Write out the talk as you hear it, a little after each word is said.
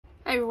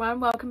Hey everyone,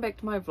 welcome back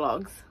to my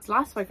vlogs.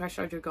 Last week I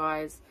showed you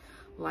guys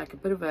like a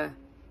bit of a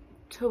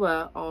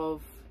tour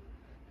of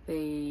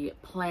the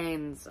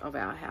plans of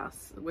our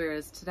house,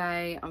 whereas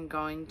today I'm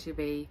going to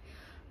be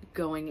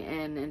going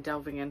in and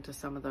delving into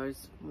some of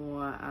those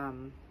more,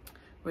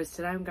 whereas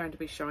today I'm going to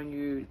be showing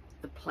you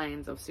the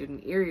plans of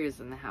certain areas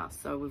in the house.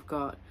 So we've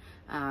got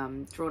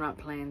drawn up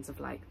plans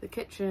of like the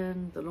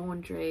kitchen, the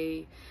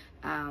laundry,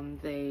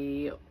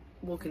 the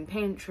walk-in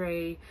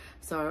pantry.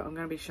 So I'm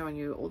going to be showing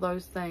you all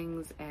those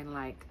things and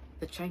like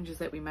the changes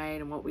that we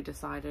made and what we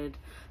decided.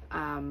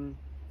 It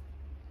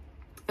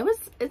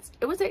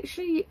was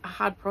actually a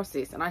hard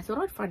process, and I thought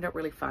I'd find it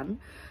really fun,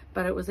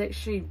 but it was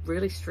actually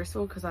really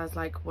stressful because I was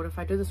like, what if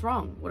I do this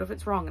wrong? What if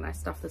it's wrong and I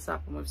stuff this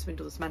up and we've spent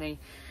all this money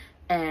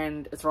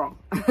and it's wrong?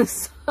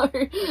 So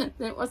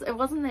it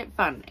wasn't that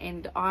fun,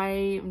 and I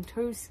am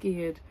too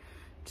scared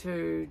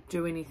to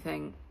do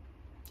anything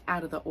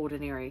out of the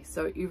ordinary.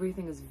 So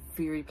everything is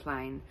very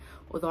plain,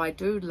 although I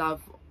do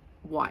love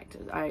white.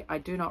 I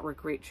do not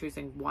regret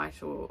choosing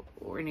white or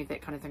any of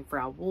that kind of thing for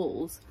our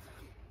walls.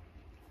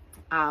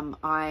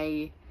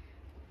 I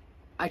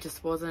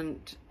just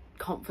wasn't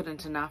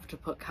confident enough to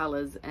put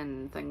colors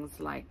in things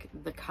like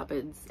the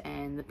cupboards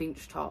and the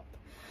bench top.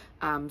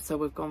 So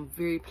we've gone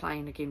very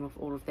plain again with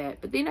all of that,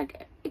 but then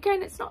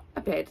again, it's not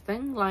a bad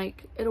thing.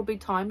 Like, it'll be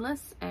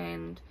timeless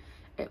and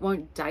it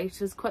won't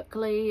date as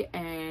quickly,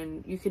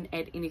 and you can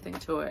add anything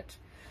to it,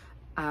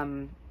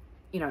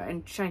 you know,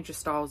 and change your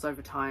styles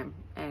over time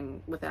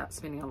and without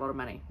spending a lot of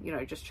money, you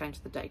know, just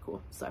change the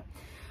decor. So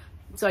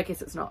I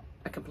guess it's not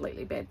a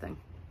completely bad thing.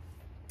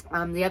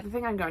 The other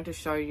thing I'm going to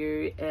show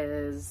you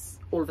is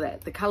all of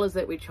that, the colors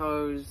that we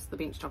chose, the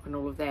bench top and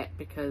all of that,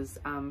 because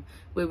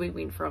where we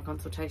went for our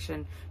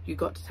consultation, you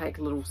got to take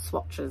little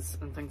swatches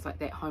and things like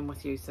that home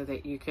with you so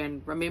that you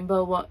can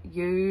remember what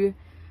you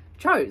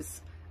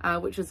chose.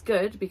 Which is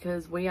good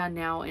because we are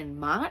now in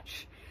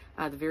March,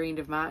 the very end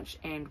of March,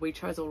 and we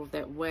chose all of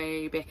that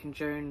way back in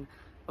June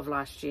of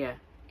last year.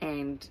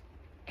 And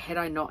had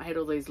I not had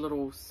all these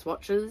little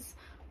swatches,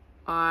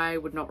 I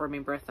would not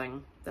remember a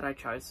thing that I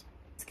chose.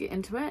 Let's get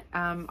into it.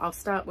 I'll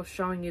start with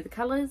showing you the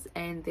colors,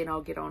 and then I'll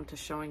get on to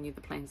showing you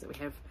the plans that we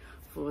have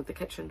for the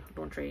kitchen,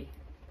 laundry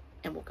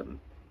and walk-in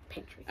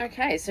pantry.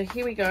 Okay, so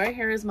here we go.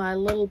 Here is my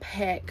little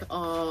pack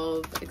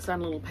of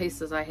exciting little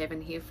pieces I have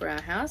in here for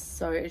our house.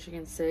 So as you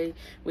can see,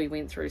 we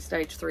went through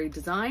stage 3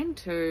 design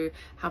to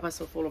help us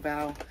with all of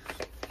our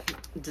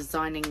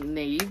designing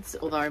needs,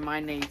 although my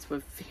needs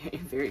were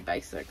very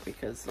basic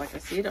because, like I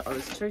said,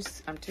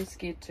 I'm too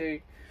scared to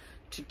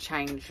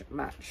change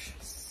much.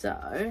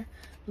 So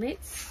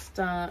let's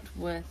start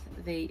with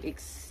the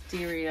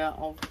exterior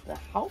of the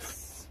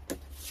house,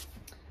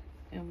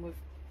 and we've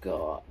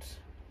got,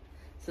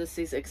 so this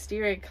is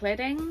exterior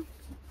cladding.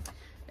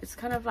 It's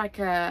kind of like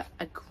a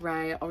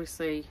grey.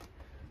 Obviously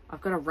I've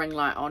got a ring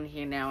light on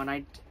here now,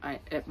 and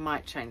it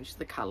might change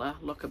the colour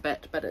look a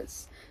bit, but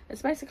it's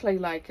basically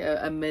like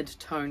a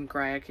mid-tone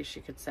grey, I guess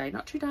you could say.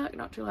 Not too dark,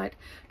 not too light,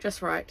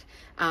 just right.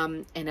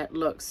 And it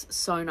looks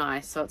so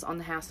nice. So it's on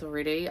the house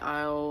already.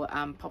 I'll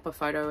pop a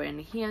photo in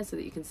here so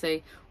that you can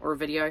see, or a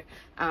video.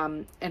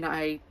 And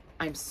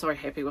I'm so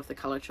happy with the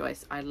colour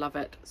choice. I love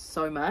it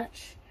so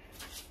much.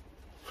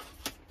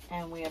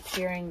 And we are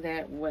pairing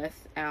that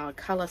with our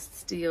colour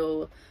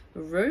steel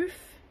roof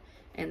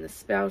and the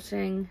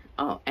spouting.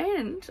 Oh,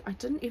 and I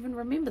didn't even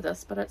remember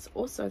this, but it's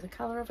also the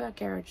colour of our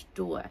garage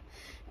door.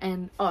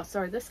 And oh,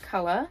 sorry, this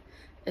colour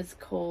is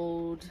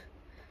called,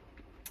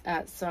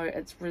 so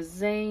it's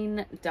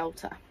Resine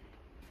Delta.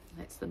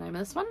 That's the name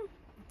of this one.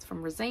 It's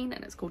from Resine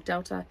and it's called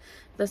Delta.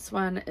 This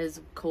one is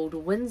called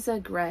Windsor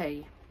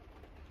Grey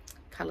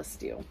colour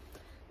steel.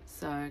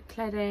 So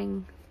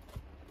cladding,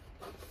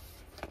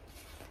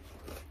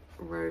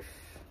 roof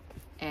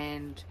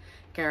and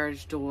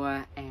garage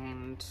door,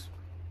 and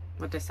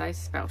what did I say,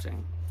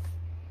 spouting.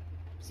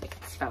 Yeah,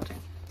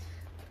 spouting.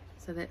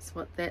 So that's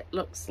what that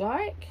looks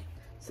like.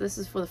 So this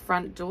is for the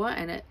front door,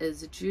 and it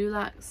is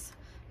Dulux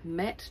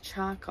matte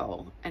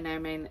charcoal, and I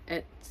mean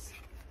it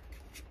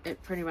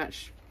pretty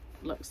much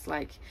looks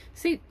like,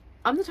 see,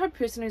 I'm the type of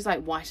person who's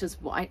like, white is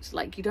white.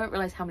 Like, you don't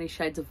realize how many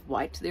shades of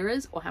white there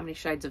is or how many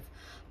shades of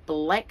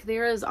black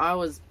there is. I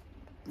was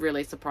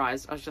really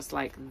surprised. I was just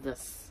like,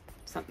 this,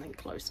 something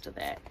close to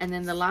that. And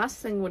then the last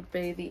thing would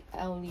be the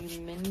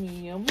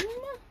aluminium,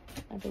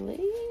 I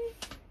believe.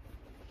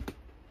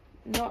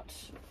 Not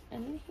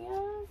in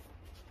here.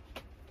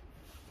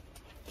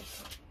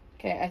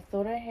 Okay, I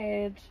thought I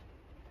had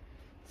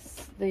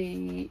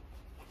the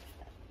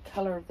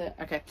color of the,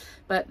 okay,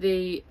 but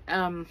the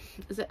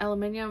is it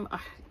aluminium?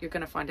 Oh, you're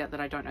gonna find out that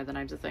I don't know the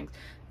names of things.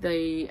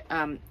 The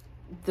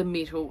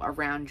metal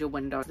around your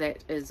window,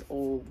 that is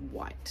all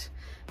white.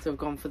 So we've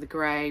gone for the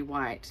grey,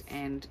 white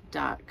and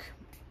dark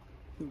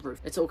roof.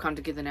 It's all come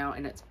together now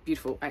and it's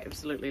beautiful. I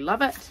absolutely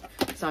love it.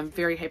 So I'm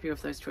very happy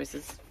with those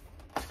choices.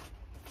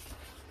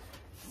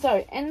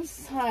 So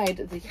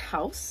inside the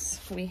house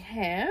we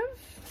have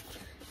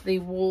the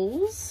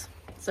walls.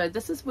 So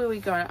this is where we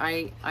go.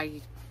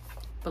 I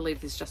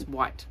believe there's just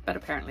white, but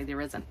apparently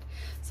there isn't.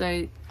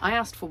 So I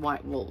asked for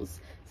white walls.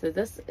 So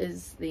this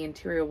is the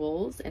interior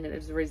walls, and it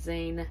is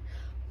Resene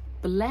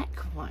black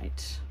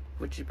white,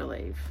 would you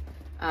believe?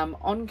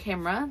 On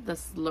camera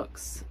this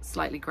looks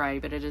slightly grey,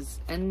 but it is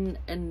in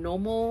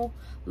normal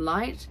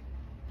light,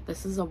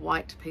 this is a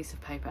white piece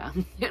of paper,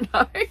 you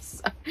know.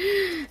 So,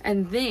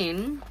 and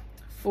then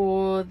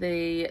for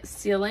the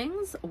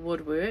ceilings,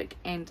 woodwork,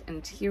 and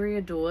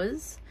interior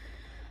doors,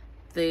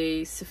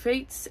 the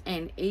soffites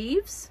and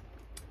eaves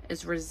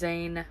is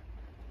Resene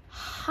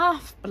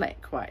half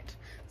black white.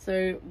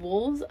 So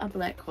walls are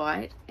black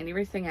white and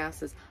everything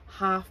else is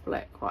half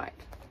black white.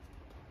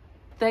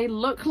 They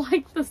look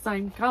like the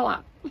same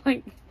colour,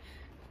 like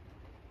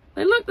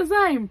they look the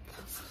same,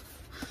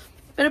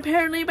 but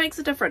apparently it makes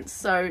a difference.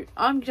 So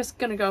I'm just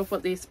gonna go with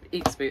what the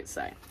experts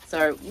say.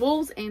 So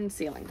walls and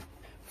ceiling.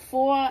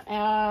 For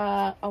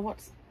our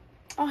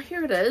oh,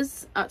 here it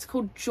is. It's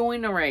called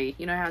joinery.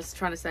 You know how I was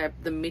trying to say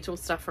the metal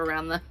stuff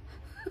around the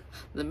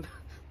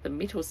the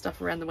metal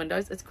stuff around the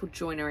windows? It's called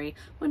joinery.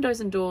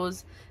 Windows and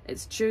doors.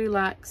 It's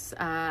Dulux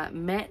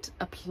matte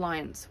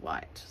appliance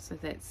white. So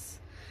it's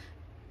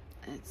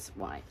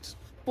white.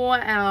 For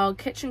our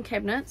kitchen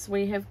cabinets,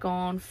 we have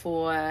gone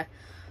for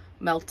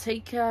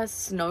Meltika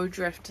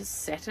Snowdrift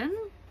Satin.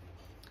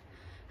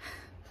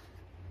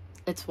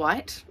 It's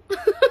white.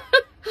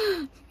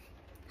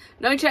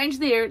 No change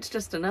there, it's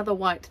just another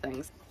white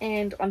thing.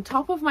 And on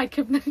top of my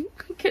kitchen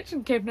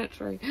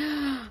cabinetry,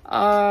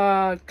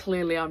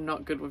 clearly I'm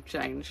not good with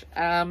change,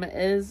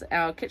 is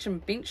our kitchen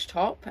bench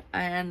top,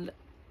 and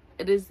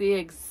it is the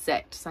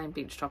exact same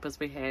bench top as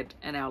we had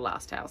in our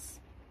last house.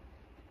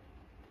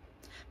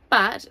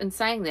 But in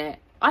saying that,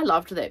 I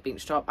loved that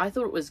bench top. I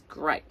thought it was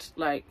great.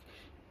 Like,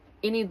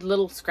 any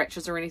little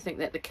scratches or anything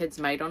that the kids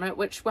made on it,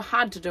 which were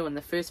hard to do in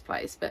the first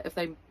place, but if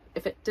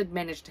it did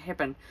manage to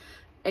happen,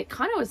 it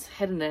kind of was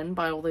hidden in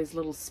by all these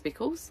little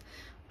speckles.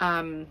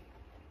 I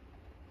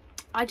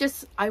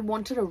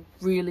wanted a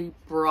really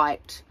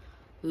bright,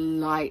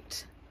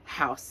 light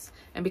house,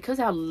 and because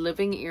our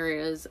living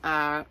areas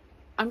are,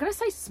 I'm going to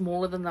say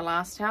smaller than the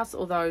last house,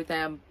 although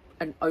they're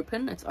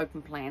it's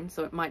open plan,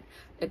 so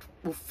it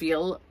will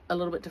feel a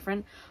little bit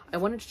different. I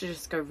wanted to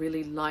just go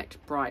really light,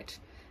 bright,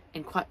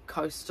 and quite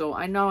coastal.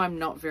 I know I'm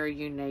not very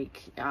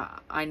unique.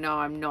 I know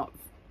I'm not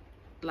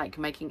like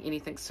making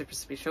anything super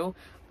special.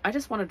 I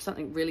just wanted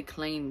something really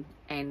clean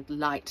and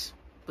light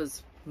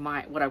was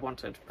what I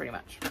wanted, pretty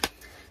much.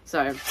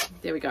 So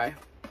there we go.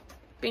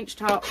 Bench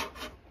top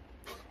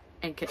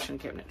and kitchen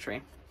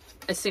cabinetry.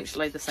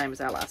 Essentially the same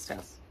as our last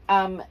house.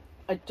 I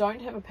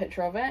don't have a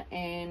picture of it,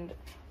 and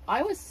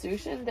I was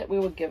certain that we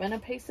were given a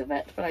piece of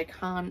it, but I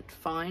can't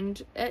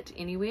find it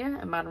anywhere,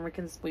 and Martin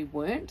reckons we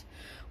weren't.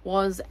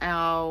 Was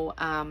our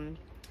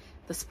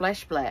the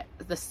splash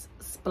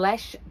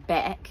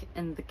back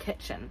in the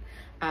kitchen,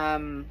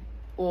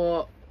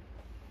 or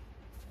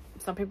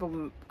some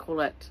people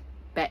call it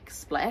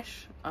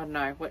backsplash. I don't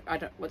know.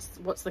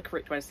 What's the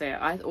correct way to say it?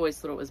 I always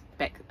thought it was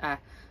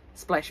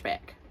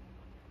splashback,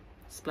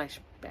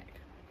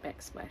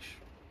 backsplash,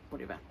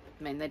 whatever.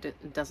 I mean,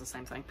 it does the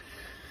same thing.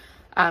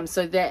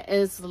 So that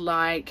is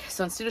like,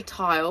 so instead of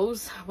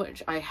tiles,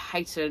 which I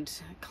hated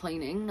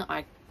cleaning,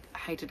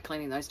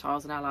 those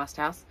tiles in our last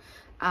house,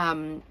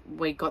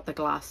 we got the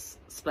glass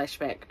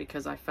splashback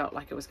because I felt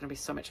like it was going to be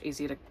so much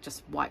easier to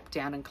just wipe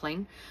down and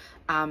clean.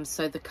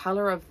 So the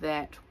color of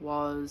that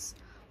was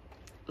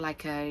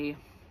like I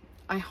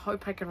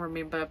hope I can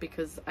remember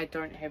because I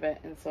don't have it,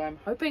 and so I'm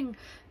hoping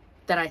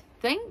that I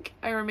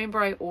remember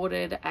I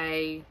ordered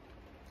a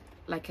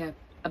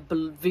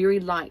very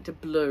light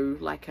blue,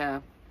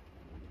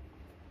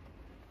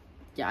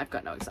 yeah, I've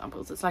got no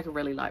examples. It's like a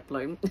really light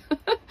blue,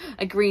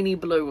 a greeny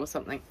blue or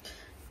something.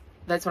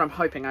 That's what I'm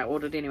hoping I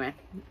ordered anyway.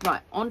 Right,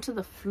 onto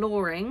the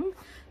flooring.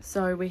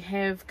 So we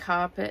have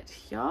carpet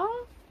here.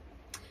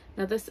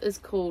 Now this is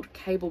called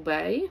Cable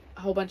Bay.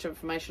 A whole bunch of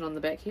information on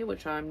the back here,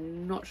 which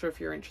I'm not sure if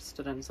you're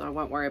interested in, so I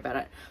won't worry about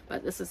it.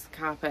 But this is the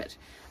carpet.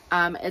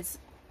 It's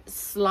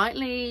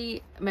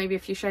slightly, maybe a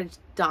few shades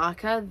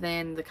darker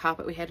than the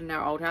carpet we had in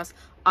our old house.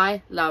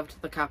 I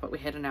loved the carpet we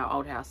had in our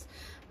old house.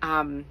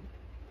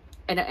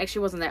 And it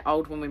actually wasn't that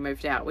old when we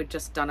moved out. We'd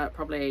just done it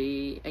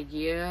probably a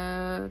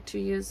year, 2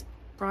 years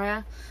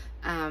prior.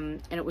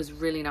 And it was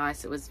really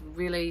nice. It was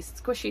really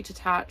squishy to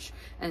touch,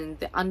 and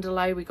the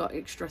underlay we got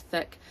extra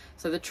thick.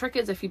 So the trick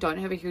is, if you don't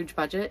have a huge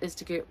budget, is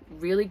to get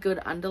really good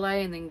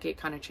underlay and then get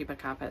kind of cheaper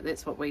carpet.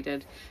 That's what we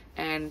did,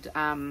 and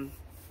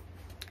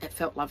it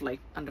felt lovely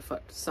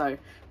underfoot. So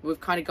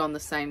we've kind of gone the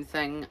same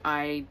thing.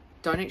 I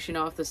don't actually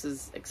know if this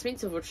is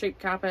expensive or cheap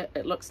carpet.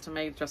 It looks to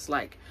me just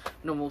like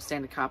normal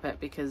standard carpet,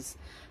 because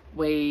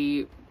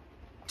they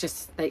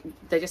just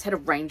had a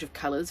range of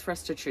colors for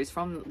us to choose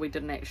from. We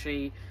didn't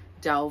actually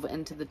delve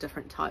into the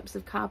different types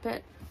of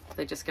carpet.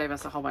 They just gave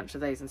us a whole bunch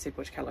of these and said,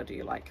 which color do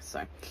you like?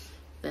 So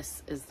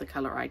this is the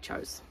color I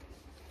chose,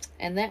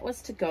 and that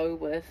was to go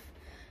with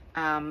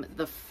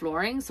the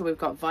flooring. So we've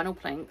got vinyl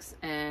planks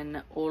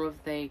in all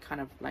of the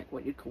kind of like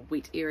what you'd call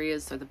wet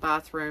areas, so the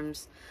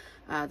bathrooms,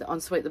 the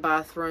ensuite, the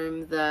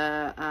bathroom,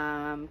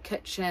 the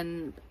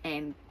kitchen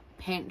and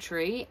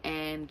pantry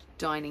and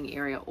dining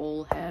area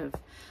all have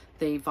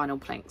the vinyl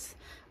planks.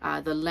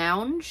 The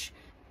lounge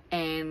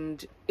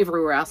and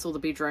everywhere else, all the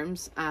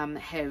bedrooms,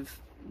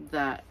 have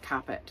the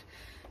carpet.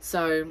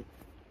 So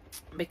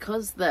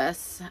because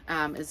this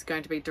is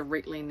going to be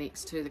directly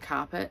next to the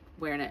carpet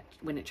when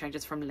it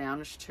changes from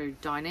lounge to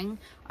dining,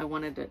 I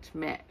wanted it to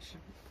match,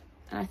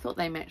 and I thought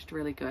they matched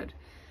really good.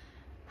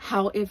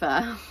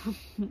 However,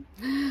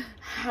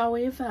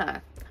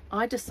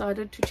 I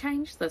decided to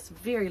change this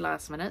very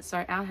last minute.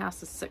 So our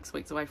house is 6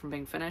 weeks away from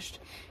being finished,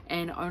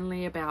 and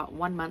only about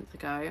 1 month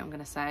ago, I'm going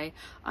to say,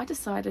 I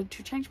decided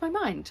to change my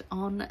mind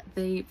on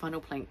the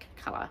vinyl plank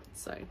colour.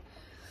 So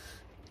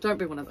don't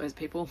be one of those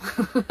people.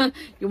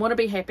 You want to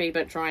be happy,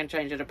 but try and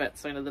change it a bit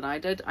sooner than I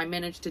did. I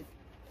managed to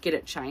get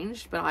it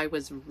changed, but I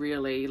was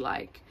really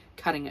like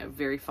cutting it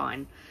very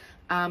fine.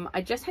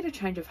 I just had a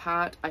change of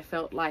heart. I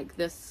felt like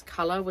this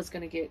colour was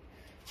going to get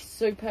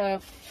super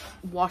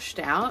washed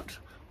out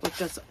with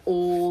just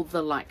all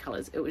the light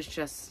colours. It was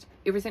just,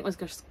 everything was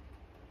just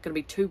going to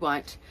be too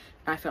white,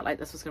 and I felt like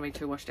this was going to be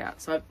too washed out.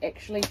 So I've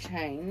actually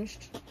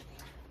changed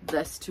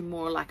this to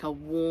more like a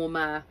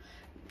warmer,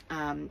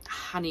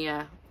 honey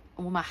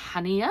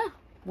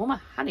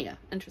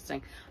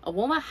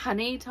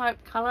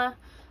type colour,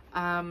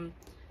 kind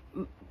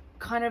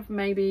of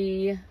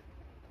maybe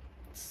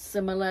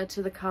similar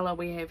to the colour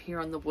we have here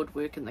on the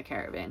woodwork in the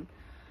caravan.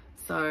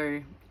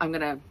 So I'm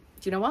gonna, do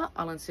you know what,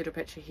 I'll insert a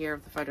picture here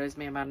of the photos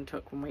me and Martin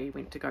took when we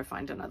went to go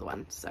find another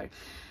one. So,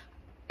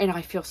 and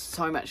I feel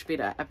so much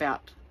better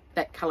about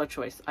that colour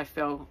choice. I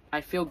feel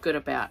good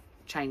about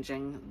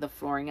changing the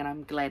flooring, and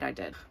I'm glad I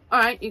did.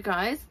 Alright you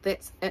guys,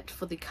 that's it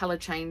for the colour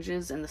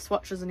changes and the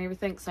swatches and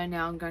everything. So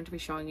now I'm going to be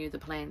showing you the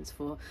plans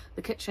for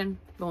the kitchen,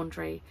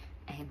 laundry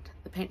and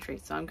the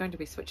pantry. So I'm going to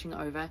be switching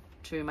over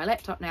to my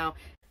laptop now.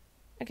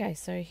 Okay,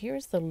 so here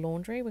is the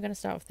laundry. We're going to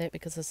start with that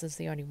because this is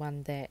the only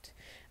one that,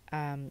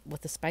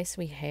 with the space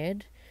we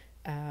had,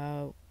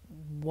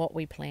 what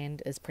we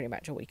planned is pretty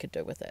much all we could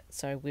do with it.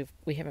 So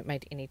we haven't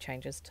made any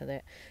changes to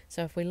that.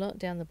 So if we look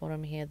down the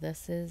bottom here,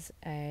 this is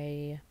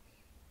a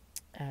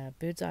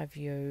bird's eye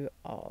view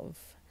of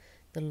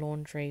the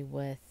laundry,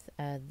 with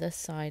this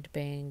side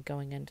being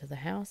going into the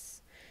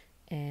house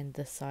and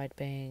this side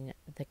being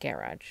the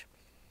garage.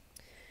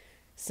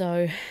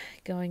 So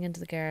going into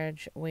the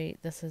garage,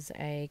 this is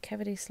a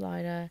cavity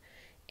slider,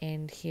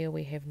 and here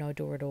we have no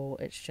door at all.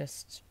 It's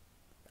just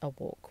a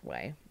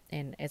walkway.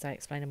 And as I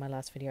explained in my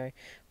last video,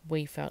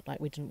 we felt like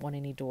we didn't want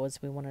any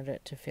doors. We wanted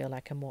it to feel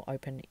like a more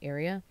open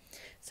area.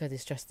 So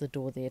there's just the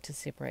door there to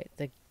separate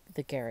the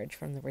garage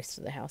from the rest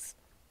of the house.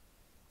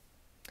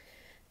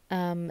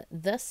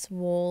 This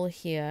wall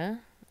here,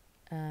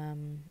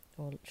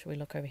 or should we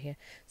look over here?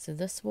 So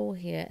this wall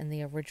here in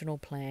the original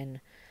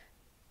plan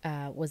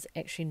was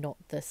actually not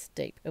this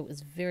deep. It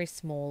was very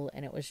small,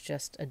 and it was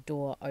just a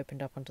door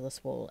opened up onto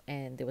this wall,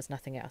 and there was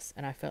nothing else.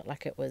 And I felt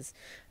like it was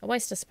a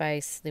waste of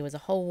space. There was a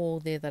whole wall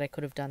there that I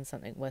could have done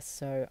something with,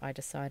 so I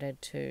decided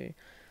to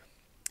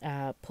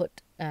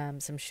put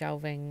some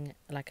shelving,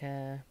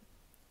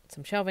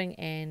 some shelving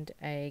and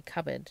a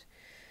cupboard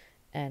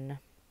in.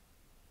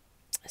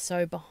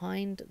 So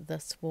behind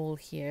this wall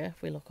here,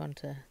 if we look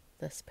onto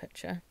this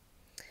picture,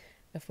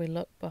 if we're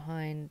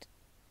looking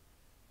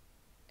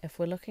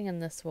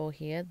in this wall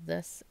here,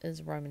 this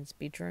is Roman's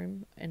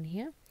bedroom in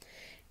here,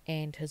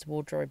 and his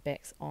wardrobe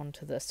backs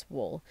onto this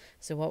wall.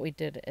 So what we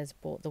did is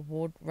brought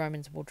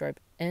Roman's wardrobe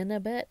in a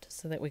bit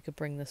so that we could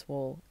bring this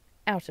wall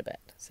out a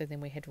bit. So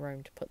then we had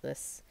room to put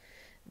these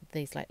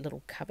like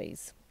little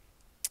cubbies.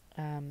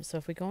 So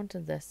if we go onto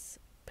this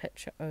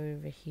picture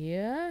over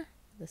here,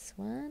 this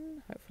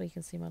one, hopefully you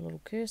can see my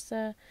little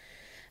cursor.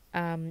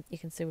 You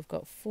can see we've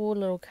got 4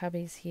 little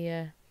cubbies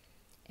here,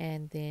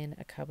 and then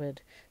a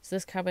cupboard. So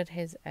this cupboard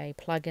has a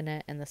plug in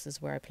it, and this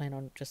is where I plan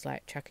on just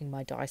like chucking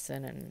my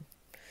Dyson, and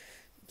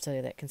so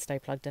that can stay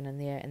plugged in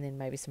there, and then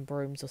maybe some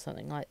brooms or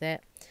something like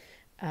that.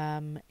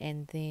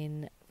 And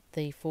then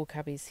the 4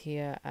 cubbies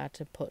here are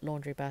to put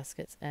laundry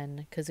baskets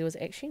in, because there was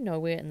actually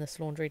nowhere in this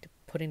laundry to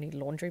put any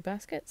laundry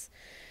baskets,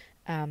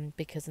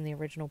 because in the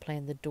original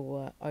plan the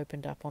door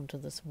opened up onto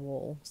this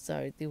wall,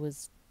 so there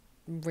was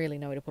really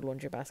nowhere to put a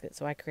laundry basket.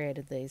 So I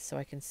created these so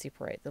I can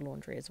separate the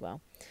laundry as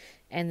well.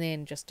 And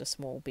then just a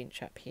small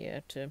bench up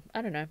here to,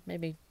 I don't know,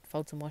 maybe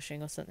fold some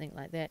washing or something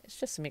like that. It's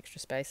just some extra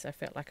space. I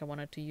felt like I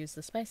wanted to use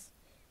the space.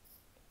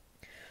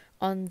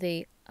 On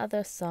the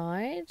other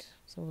side,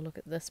 so we'll look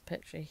at this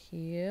picture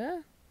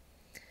here,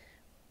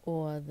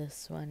 or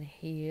this one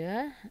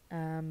here.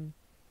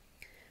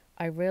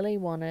 I really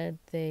wanted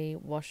the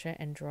washer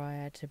and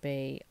dryer to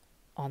be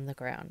on the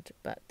ground,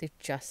 but there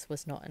just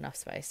was not enough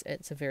space.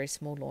 It's a very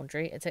small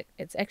laundry.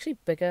 It's actually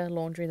bigger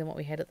laundry than what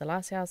we had at the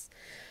last house,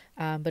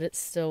 but it's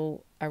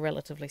still a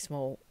relatively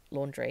small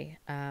laundry.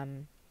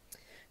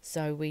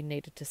 so we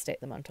needed to stack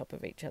them on top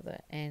of each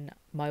other, and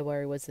my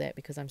worry was that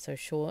because I'm so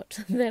short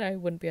that I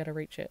wouldn't be able to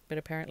reach it, but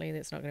apparently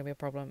that's not going to be a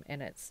problem,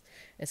 and it's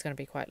going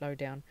to be quite low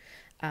down,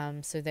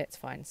 so that's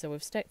fine. So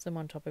we've stacked them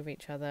on top of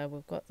each other.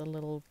 We've got the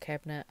little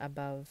cabinet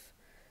above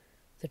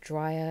the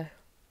dryer.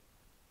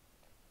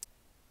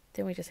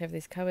 Then we just have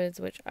these cupboards,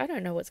 which I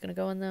don't know what's going to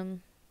go in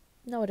them.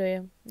 No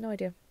idea.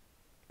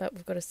 But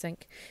we've got a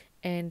sink,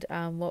 and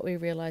what we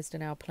realised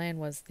in our plan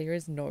was there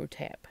is no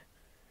tap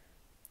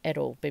at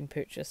all been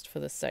purchased for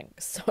the sink.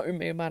 So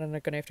me and Martin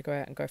are going to have to go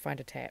out and go find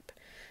a tap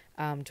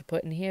to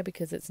put in here,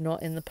 because it's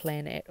not in the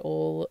plan at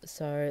all.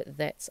 So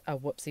that's a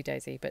whoopsie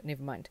daisy, but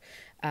never mind.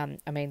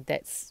 I mean,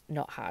 that's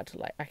not hard.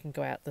 Like, I can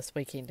go out this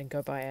weekend and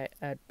go buy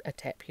a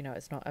tap, you know,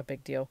 it's not a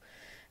big deal.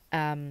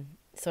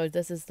 So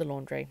this is the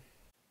laundry.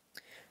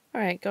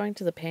 Alright, going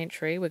to the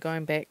pantry. We're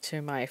going back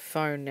to my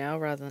phone now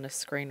rather than a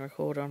screen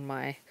record on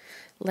my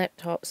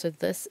laptop. So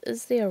this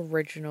is the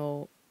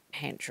original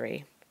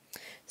pantry.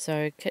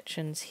 So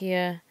kitchen's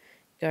here,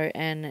 go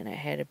in, and it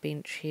had a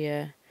bench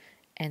here,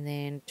 and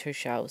then 2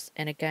 shelves.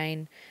 And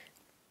again,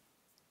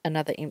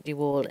 another empty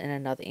wall and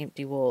another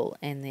empty wall,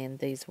 and then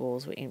these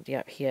walls were empty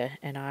up here.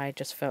 And I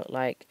just felt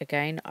like,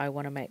 again, I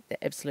want to make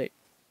the absolute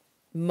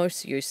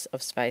most use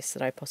of space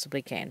that I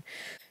possibly can.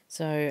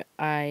 So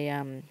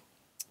I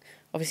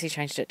obviously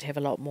changed it to have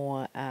a lot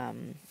more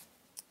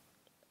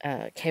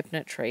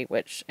cabinetry,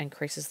 which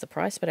increases the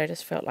price, but I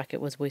just felt like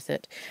it was worth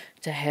it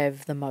to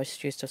have the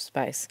most use of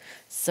space.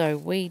 So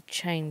we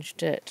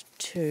changed it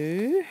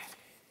to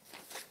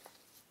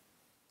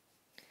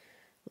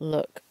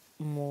look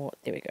more,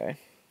 there we go,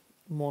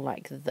 more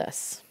like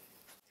this.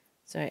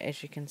 So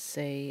as you can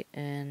see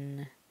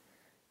in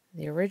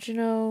the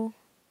original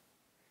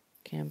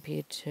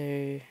compared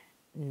to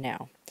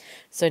now.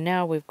 So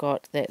now we've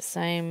got that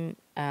same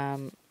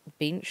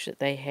bench that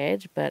they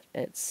had, but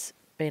it's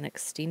been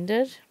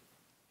extended,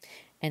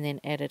 and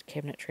then added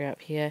cabinetry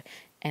up here,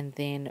 and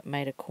then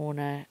made a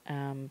corner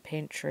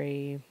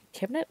pantry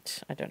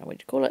cabinet, I don't know what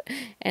to call it,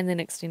 and then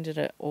extended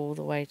it all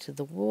the way to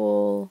the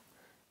wall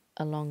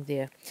along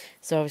there.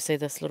 So obviously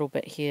this little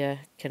bit here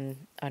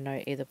can, I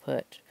know, either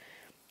put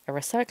a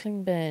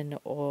recycling bin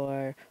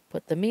or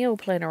put the meal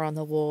planner on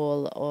the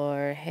wall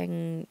or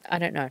hang, I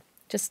don't know,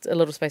 just a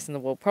little space in the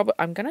wall. Probably,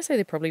 I'm going to say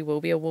there probably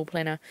will be a wall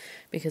planner,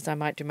 because I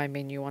might do my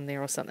menu on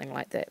there or something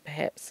like that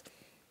perhaps.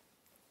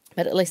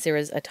 But at least there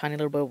is a tiny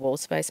little bit of wall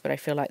space. But I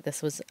feel like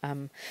this was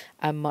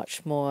a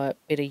much more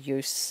better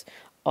use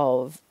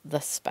of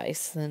this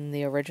space than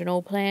the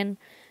original plan.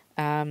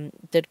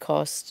 Did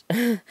cost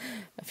a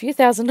few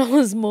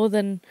 $1,000s more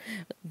than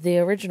the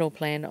original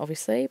plan,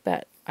 obviously,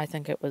 but I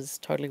think it was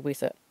totally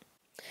worth it.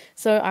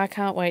 So I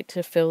can't wait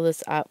to fill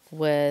this up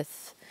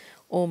with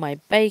all my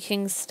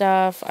baking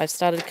stuff. I've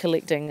started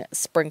collecting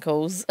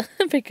sprinkles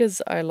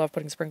because I love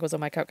putting sprinkles on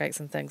my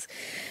cupcakes and things.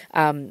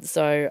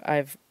 So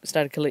I've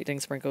started collecting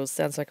sprinkles.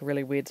 Sounds like a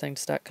really weird thing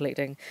to start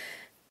collecting.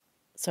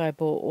 So I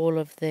bought all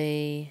of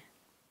the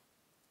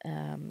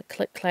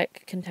Click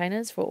Clack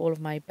containers for all of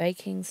my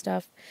baking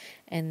stuff,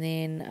 and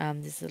then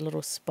there's a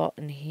little spot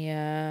in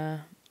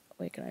here.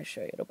 Where can I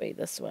show you? It'll be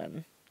this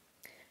one.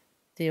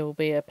 There will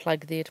be a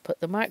plug there to put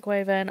the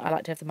microwave in. I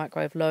like to have the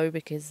microwave low,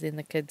 because then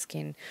the kids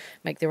can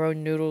make their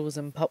own noodles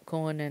and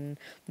popcorn and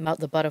melt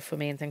the butter for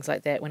me and things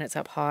like that. When it's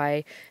up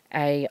high,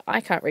 I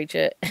can't reach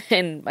it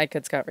and my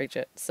kids can't reach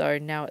it. So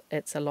now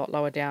it's a lot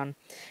lower down.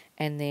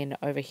 And then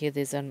over here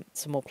there's some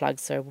more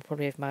plugs, so we'll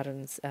probably have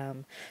Martin's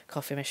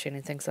coffee machine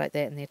and things like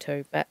that in there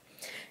too. But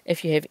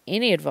if you have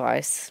any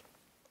advice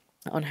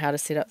on how to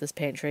set up this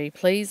pantry,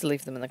 please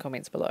leave them in the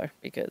comments below,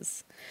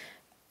 because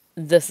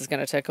this is going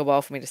to take a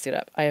while for me to set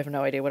up. I have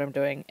no idea what I'm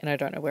doing, and I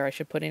don't know where I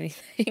should put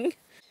anything.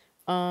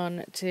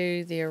 On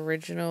to the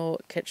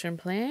original kitchen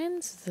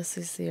plans. This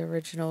is the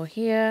original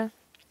here.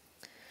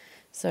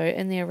 So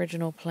in the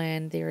original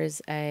plan, there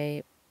is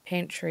a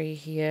pantry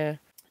here,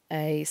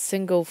 a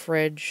single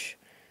fridge,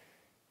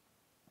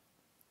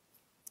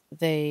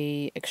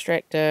 the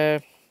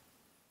extractor.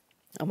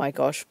 Oh my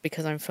gosh,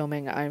 because I'm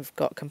filming, I've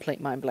got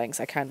complete mind blanks.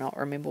 I cannot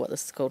remember what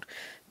this is called.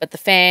 But the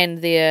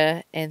fan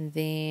there, and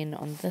then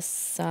on this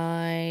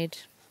side,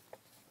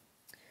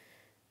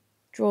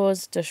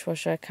 drawers,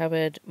 dishwasher,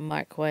 cupboard,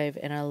 microwave,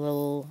 and a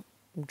little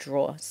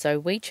drawer. So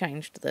we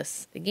changed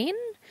this again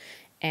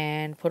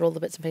and put all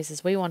the bits and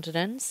pieces we wanted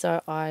in.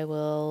 So I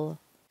will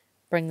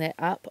bring that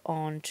up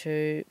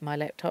onto my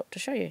laptop to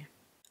show you.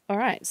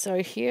 Alright,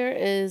 so here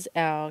is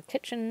our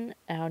kitchen,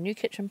 our new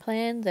kitchen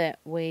plan that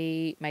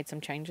we made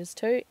some changes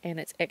to, and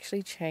it's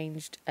actually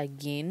changed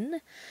again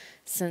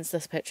since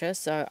this picture,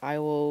 so I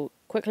will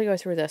quickly go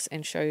through this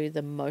and show you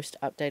the most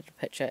updated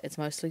picture. It's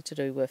mostly to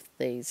do with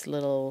these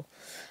little,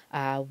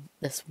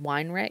 this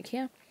wine rack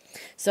here.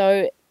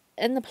 So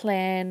in the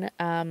plan,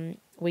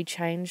 we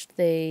changed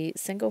the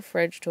single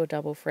fridge to a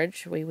double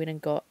fridge. We went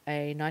and got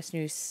a nice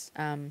new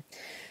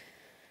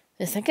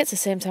I think it's a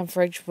Samsung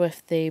fridge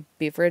with the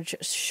beverage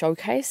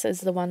showcase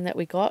is the one that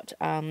we got.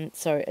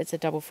 So it's a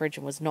double fridge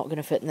and was not going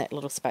to fit in that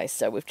little space.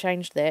 So we've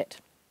changed that.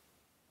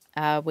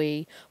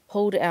 We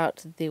pulled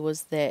out, there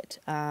was that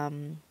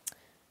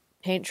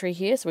pantry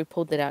here, so we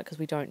pulled that out because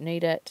we don't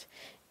need it,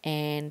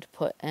 and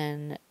put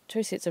in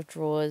 2 sets of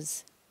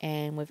drawers,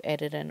 and we've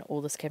added in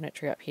all this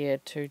cabinetry up here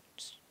to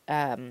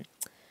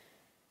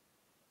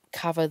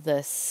cover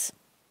this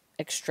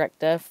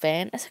extractor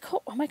fan. Is it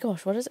called, oh my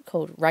gosh, what is it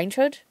called? Range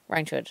hood?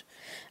 Range hood.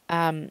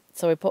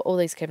 So we put all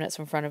these cabinets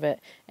in front of it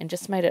and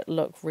just made it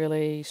look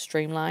really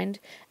streamlined,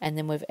 and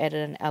then we've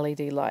added in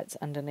LED lights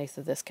underneath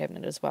of this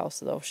cabinet as well,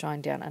 so they'll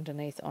shine down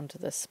underneath onto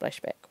this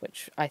splashback,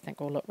 which I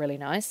think will look really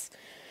nice.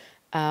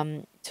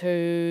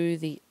 To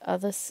the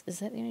others, is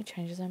that the only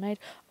changes I made?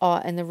 Oh,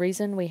 and the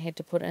reason we had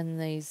to put in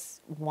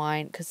these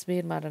wine, because me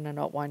and Martin are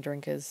not wine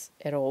drinkers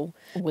at all,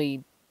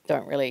 we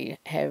don't really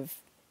have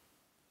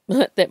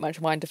that much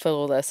wine to fill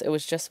all this. It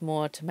was just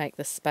more to make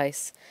the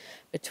space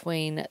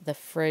between the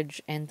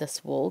fridge and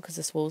this wall, because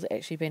this wall's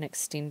actually been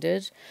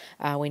extended.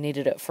 We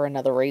needed it for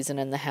another reason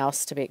in the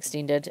house to be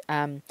extended.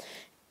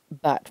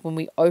 But when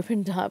we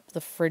opened up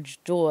the fridge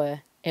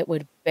door, it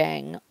would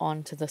bang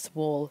onto this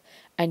wall,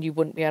 and you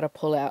wouldn't be able to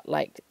pull out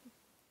like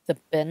the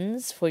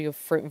bins for your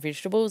fruit and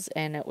vegetables,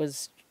 and it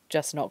was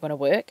just not going to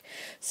work.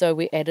 So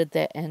we added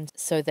that in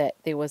so that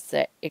there was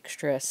that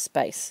extra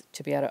space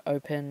to be able to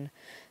open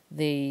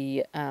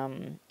the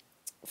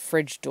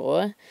fridge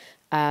door.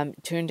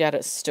 Turned out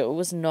it still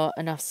was not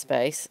enough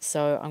space,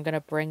 so I'm going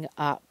to bring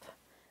up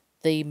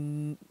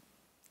the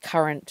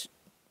current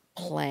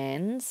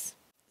plans.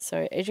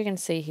 So as you can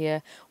see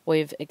here,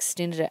 we've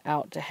extended it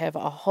out to have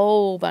a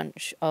whole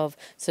bunch of,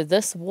 so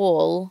this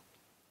wall,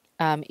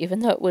 even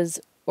though it was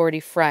already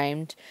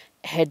framed,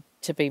 had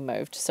to be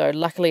moved. So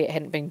luckily it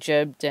hadn't been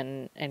jibbed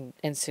and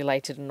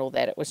insulated and all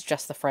that. It was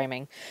just the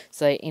framing.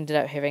 So they ended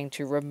up having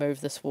to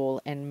remove this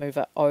wall and move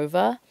it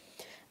over,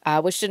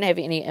 which didn't have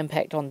any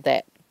impact on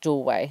that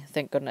doorway.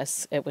 Thank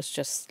goodness. It was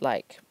just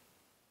like,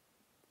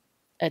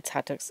 it's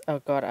hard to, oh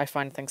God, I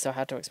find things so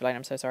hard to explain.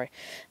 I'm so sorry.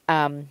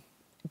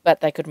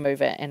 But they could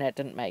move it and it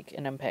didn't make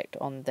an impact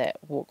on that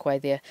walkway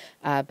there.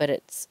 But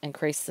it's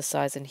increased the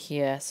size in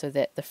here so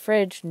that the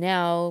fridge,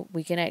 now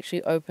we can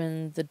actually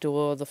open the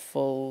door the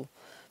full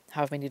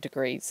however many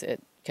degrees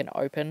it can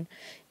open.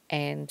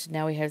 And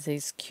now we have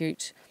these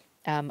cute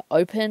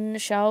open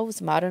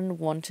shelves. Martin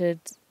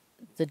wanted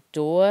the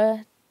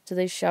door to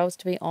these shelves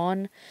to be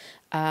on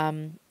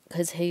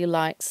because he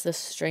likes the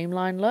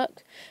streamlined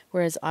look.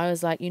 Whereas I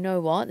was like, you know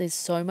what? There's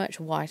so much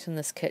white in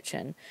this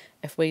kitchen.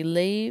 If we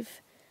leave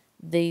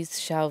these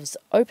shelves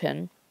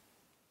open,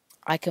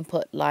 I can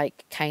put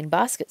like cane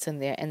baskets in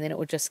there, and then it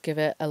would just give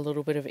it a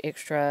little bit of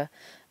extra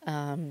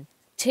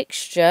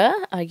texture,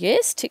 I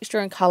guess, texture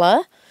and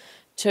colour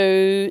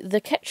to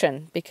the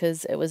kitchen,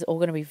 because it was all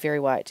going to be very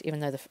white, even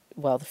though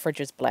the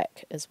fridge is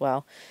black as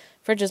well.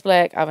 Fridge is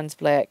black, oven's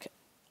black,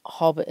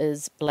 hob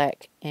is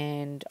black,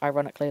 and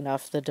ironically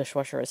enough, the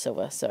dishwasher is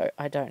silver. So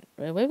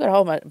we've got a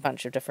whole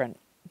bunch of different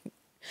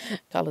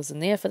colours in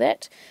there for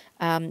that.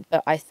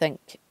 But I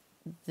think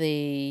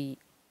the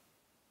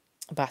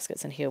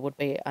baskets in here would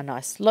be a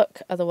nice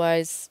look.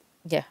 Otherwise,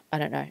 yeah, I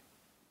don't know.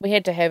 We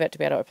had to have it to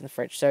be able to open the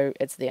fridge, so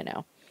it's there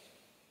now.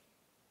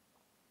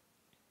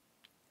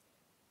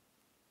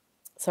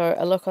 So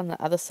a look on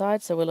the other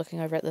side. So we're looking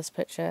over at this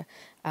picture.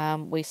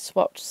 We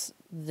swapped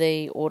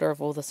the order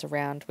of all this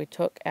around. We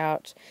took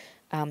out,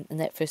 in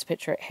that first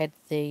picture, it had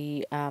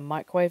the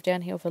microwave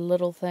down here with a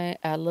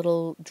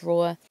little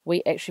drawer.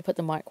 We actually put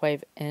the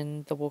microwave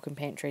in the walk-in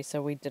pantry,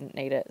 so we didn't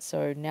need it.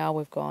 So now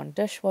we've gone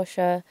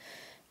dishwasher,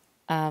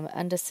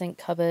 under sink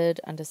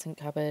cupboard,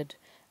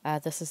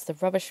 this is the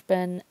rubbish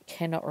bin.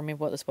 Cannot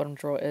remember what this bottom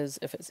drawer is,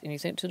 if it's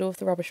anything to do with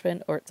the rubbish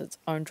bin or it's its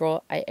own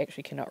drawer. I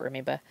actually cannot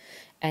remember.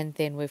 And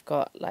then we've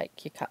got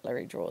like your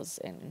cutlery drawers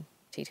and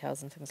tea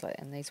towels and things like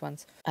that in these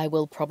ones. I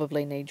will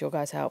probably need your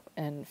guys' help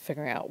in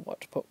figuring out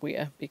what to put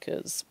where,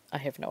 because I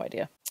have no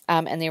idea.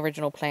 And the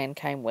original plan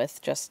came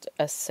with just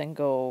a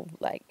single,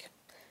 like,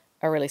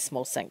 a really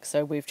small sink,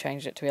 so we've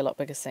changed it to a lot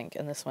bigger sink,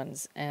 and this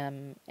one's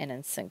an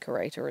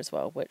InSinkErator as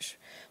well, which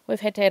we've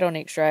had to add on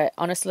extra.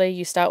 Honestly,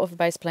 you start with a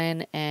base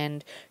plan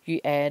and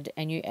you add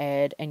and you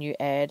add and you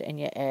add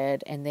and you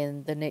add, and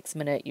then the next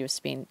minute you've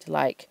spent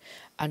like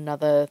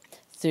another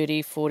 $30,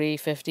 $40,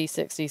 $50,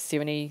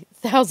 $60,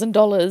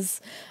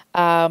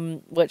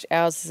 $70,000, which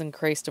ours has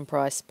increased in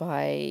price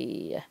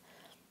by,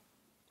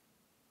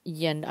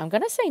 yeah, I'm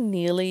going to say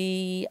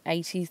nearly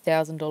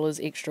 $80,000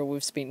 extra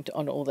we've spent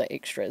on all the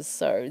extras.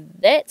 So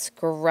that's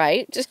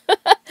great.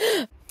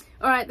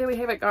 Alright, there we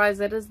have it, guys.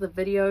 That is the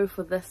video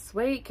for this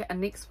week.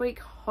 And next week,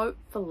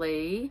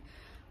 hopefully,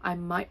 I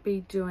might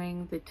be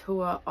doing the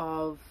tour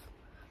of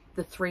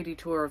the 3D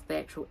tour of the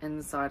actual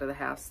inside of the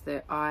house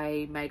that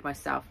I made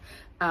myself.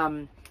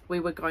 We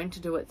were going to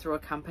do it through a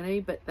company,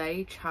 but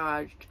they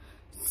charged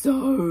so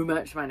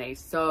much money,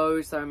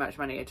 so much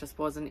money. It just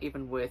wasn't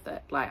even worth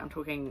it. Like, I'm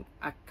talking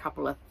a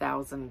couple of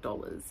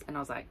 $1,000s, and I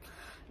was like,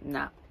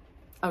 nah,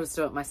 I'll just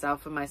do it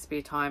myself in my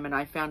spare time. And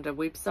I found a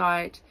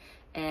website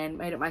and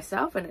made it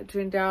myself, and it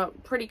turned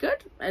out pretty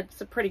good.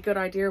 It's a pretty good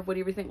idea of what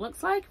everything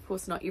looks like. Of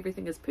course, not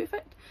everything is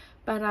perfect,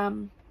 but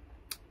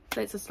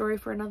that's a story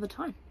for another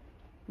time.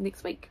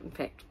 next week, in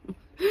fact.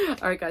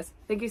 Alright guys,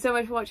 thank you so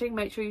much for watching.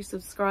 Make sure you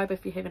subscribe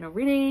if you haven't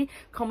already.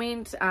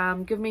 Comment,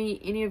 give me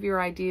any of your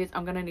ideas.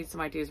 I'm gonna need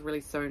some ideas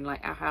really soon.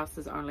 Like, our house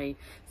is only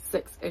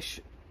 6-ish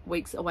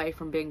weeks away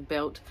from being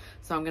built,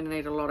 so I'm gonna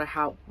need a lot of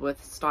help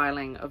with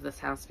styling of this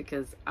house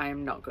because I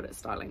am not good at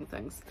styling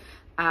things.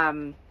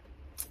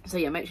 So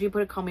yeah, make sure you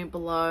put a comment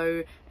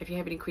below if you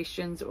have any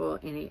questions or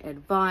any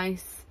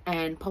advice,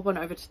 and pop on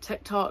over to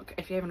TikTok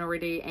if you haven't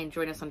already, and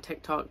join us on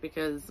TikTok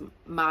because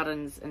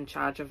Martin's in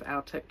charge of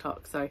our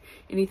TikTok, so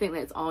anything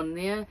that's on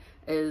there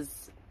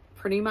is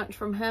pretty much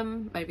from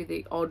him, maybe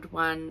the odd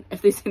one.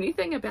 If there's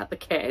anything about the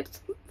cat,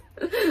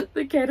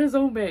 the cat is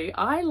all me.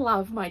 I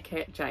love my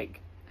cat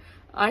Jake.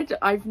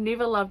 I've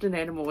never loved an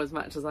animal as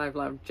much as I've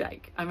loved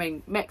Jake. I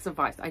mean, Max and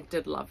Vice, I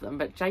did love them,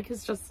 but Jake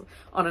is just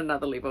on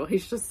another level.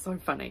 He's just so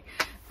funny.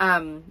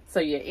 So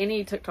yeah,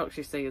 any TikToks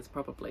you see is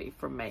probably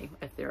from me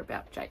if they're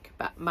about Jake.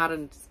 But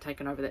Martin's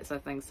taken over that sort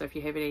of thing. So if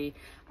you have any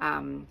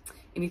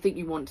anything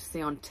you want to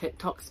see on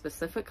TikTok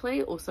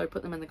specifically, also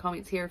put them in the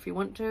comments here if you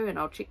want to, and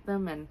I'll check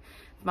them. And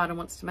if Martin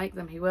wants to make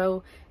them, he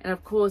will. And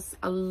of course,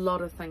 a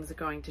lot of things are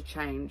going to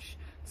change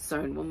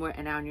soon when we're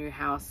in our new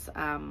house.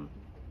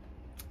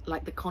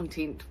 Like the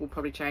content will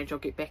probably change. I'll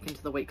get back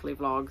into the weekly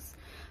vlogs,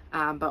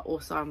 but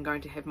also I'm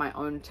going to have my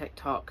own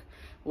TikTok,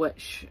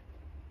 which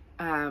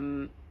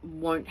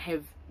won't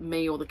have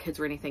me or the kids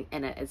or anything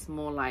in it. It's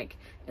more like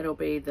it'll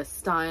be the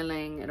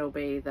styling, it'll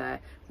be the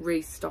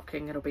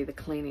restocking, it'll be the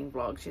cleaning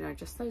vlogs, you know,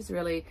 just those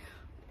really,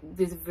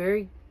 there's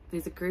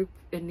a group,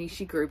 a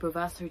niche group of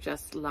us who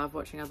just love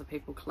watching other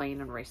people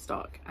clean and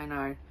restock.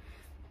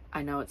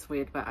 I know it's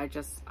weird, but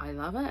I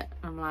love it.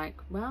 I'm like,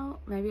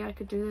 well, maybe I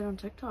could do that on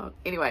TikTok.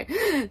 Anyway,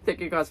 thank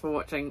you guys for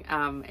watching,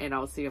 and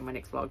I'll see you in my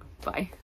next vlog. Bye.